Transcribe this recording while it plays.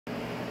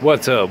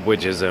What's up,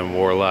 witches and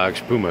warlocks?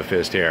 Puma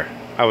Fist here.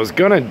 I was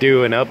gonna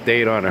do an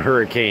update on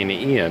Hurricane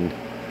Ian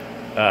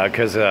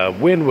because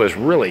wind was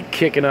really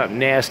kicking up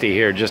nasty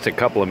here just a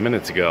couple of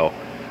minutes ago,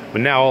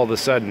 but now all of a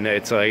sudden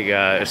it's like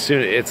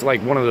it's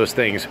like one of those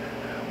things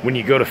when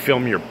you go to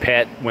film your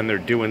pet when they're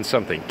doing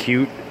something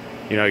cute.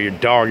 You know, your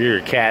dog or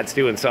your cat's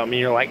doing something, and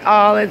you're like,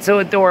 oh, that's so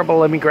adorable,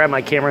 let me grab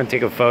my camera and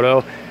take a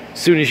photo. As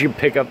soon as you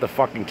pick up the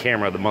fucking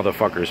camera, the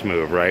motherfuckers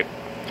move, right?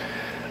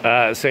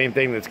 Same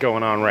thing that's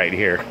going on right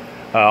here.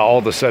 All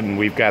of a sudden,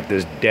 we've got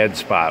this dead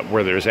spot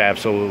where there's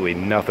absolutely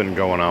nothing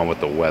going on with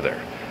the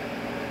weather.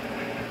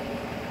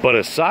 But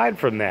aside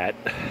from that,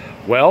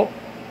 well,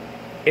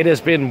 it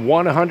has been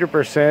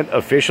 100%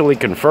 officially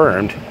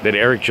confirmed that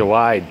Eric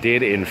July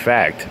did, in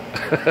fact,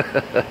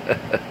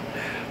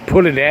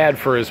 put an ad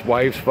for his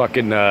wife's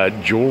fucking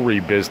jewelry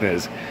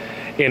business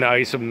in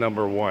Isom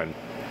 #1.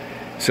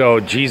 So,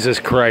 Jesus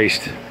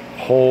Christ,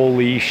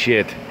 holy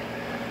shit,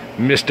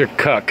 Mr.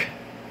 Cuck,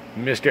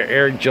 Mr.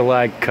 Eric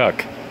July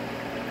Cuck.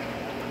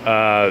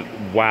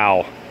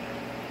 Wow.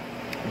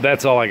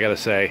 That's all I gotta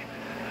say.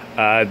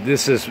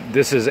 This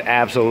is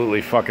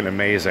absolutely fucking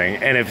amazing.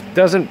 And if it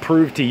doesn't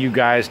prove to you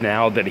guys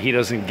now that he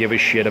doesn't give a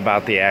shit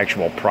about the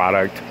actual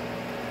product,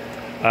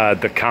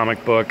 the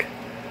comic book,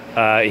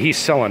 he's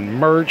selling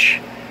merch,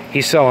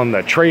 he's selling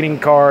the trading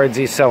cards,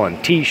 he's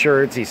selling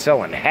t-shirts, he's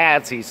selling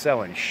hats, he's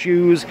selling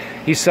shoes,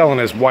 he's selling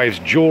his wife's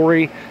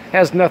jewelry.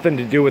 Has nothing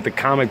to do with the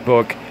comic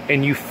book,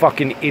 and you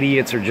fucking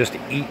idiots are just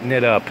eating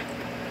it up.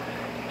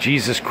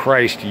 Jesus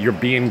Christ, you're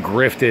being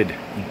grifted,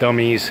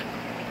 dummies.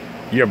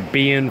 You're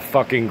being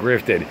fucking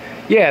grifted.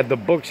 Yeah, the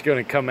book's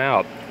gonna come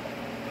out,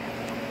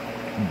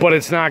 but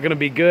it's not gonna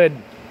be good,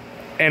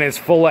 and it's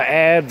full of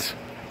ads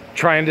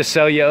trying to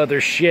sell you other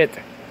shit.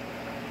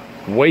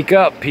 Wake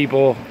up,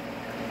 people.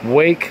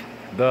 Wake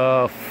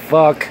the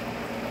fuck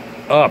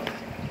up.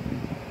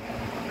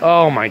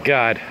 Oh my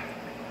God.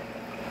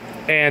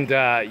 And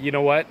you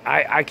know what?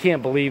 I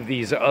can't believe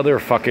these other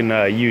fucking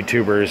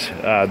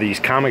YouTubers, these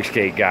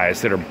Comicsgate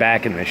guys that are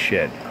backing this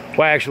shit.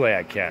 Well, actually,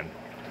 I can.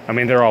 I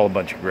mean, they're all a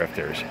bunch of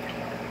grifters.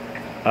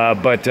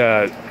 But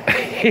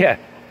yeah,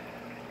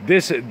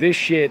 this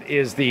shit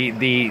is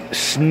the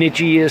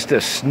snitchiest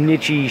of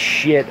snitchy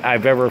shit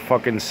I've ever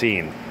fucking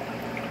seen.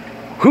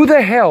 Who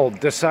the hell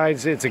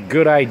decides it's a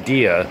good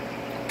idea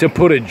to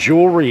put a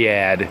jewelry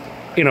ad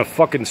in a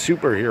fucking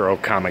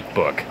superhero comic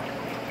book?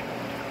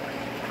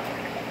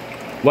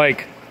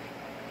 Like,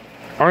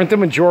 aren't the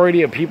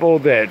majority of people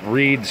that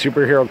read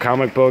superhero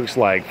comic books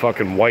like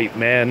fucking white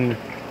men,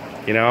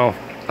 you know?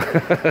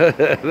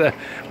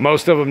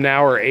 Most of them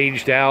now are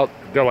aged out.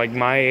 They're like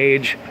my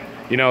age.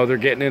 You know, they're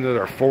getting into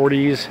their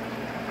 40s.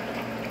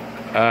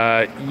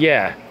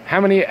 Yeah.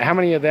 How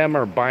many of them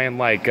are buying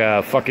like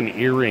fucking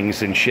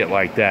earrings and shit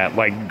like that?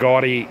 Like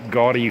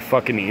gaudy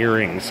fucking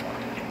earrings.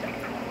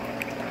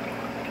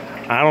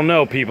 I don't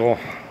know, people.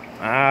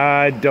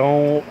 I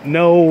don't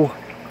know.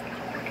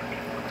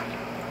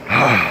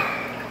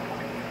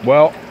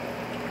 Well,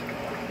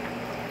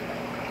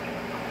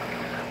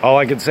 all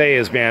I can say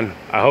is, man,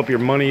 I hope your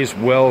money's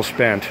well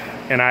spent,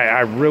 and I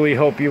really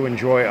hope you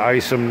enjoy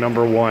Isom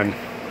 #1,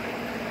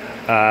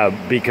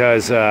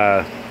 because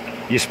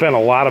you spent a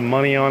lot of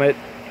money on it,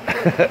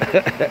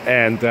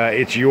 and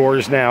it's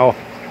yours now,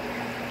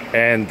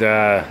 and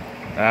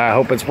I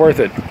hope it's worth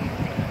it.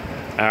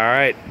 All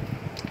right,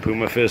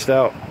 Puma Fist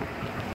out.